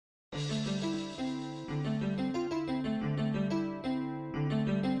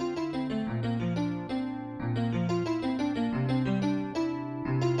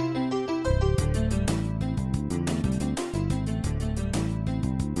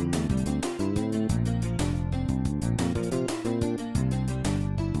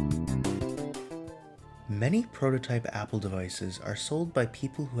Many prototype Apple devices are sold by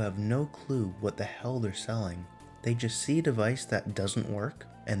people who have no clue what the hell they're selling. They just see a device that doesn't work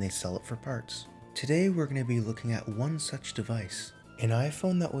and they sell it for parts. Today we're going to be looking at one such device, an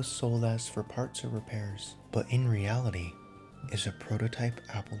iPhone that was sold as for parts or repairs, but in reality is a prototype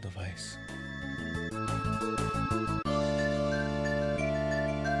Apple device.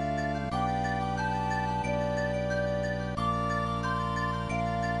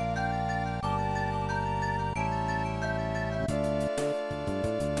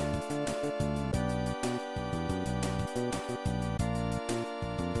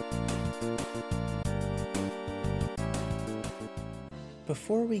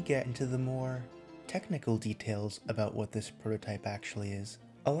 Before we get into the more technical details about what this prototype actually is,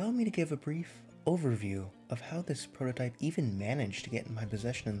 allow me to give a brief overview of how this prototype even managed to get in my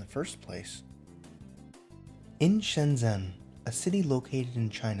possession in the first place. In Shenzhen, a city located in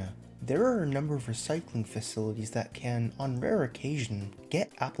China, there are a number of recycling facilities that can, on rare occasion, get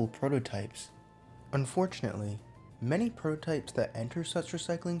Apple prototypes. Unfortunately, many prototypes that enter such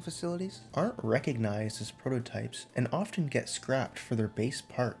recycling facilities aren't recognized as prototypes and often get scrapped for their base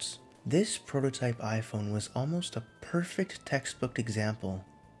parts. This prototype iPhone was almost a perfect textbook example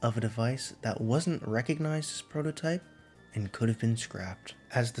of a device that wasn't recognized as prototype and could have been scrapped.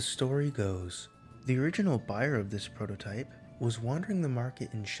 As the story goes, the original buyer of this prototype was wandering the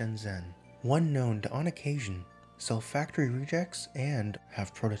market in Shenzhen, one known to on occasion sell factory rejects and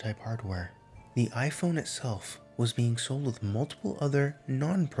have prototype hardware. The iPhone itself was being sold with multiple other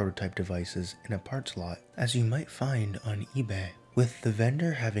non-prototype devices in a parts lot, as you might find on eBay, with the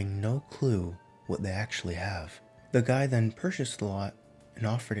vendor having no clue what they actually have. The guy then purchased the lot and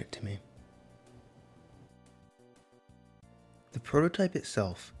offered it to me. The prototype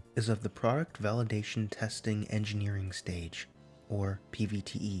itself is of the Product Validation Testing Engineering stage, or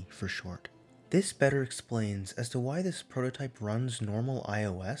PVTe for short. This better explains as to why this prototype runs normal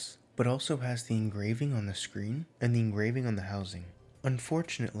iOS but also has the engraving on the screen and the engraving on the housing.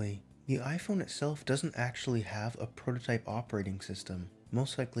 Unfortunately, the iPhone itself doesn't actually have a prototype operating system,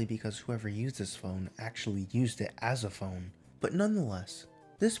 most likely because whoever used this phone actually used it as a phone. But nonetheless,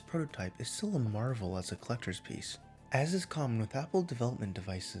 this prototype is still a marvel as a collector's piece. As is common with Apple development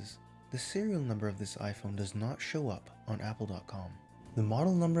devices, the serial number of this iPhone does not show up on apple.com. The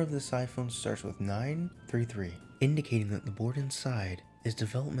model number of this iPhone starts with 933, indicating that the board inside is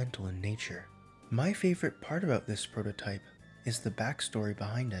developmental in nature. My favorite part about this prototype is the backstory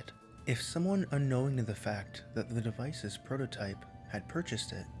behind it. If someone unknowing to the fact that the device's prototype had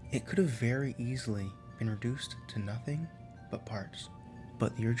purchased it, it could have very easily been reduced to nothing but parts.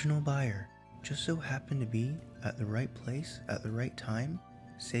 But the original buyer just so happened to be at the right place at the right time,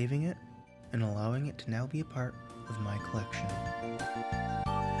 saving it and allowing it to now be a part of my collection.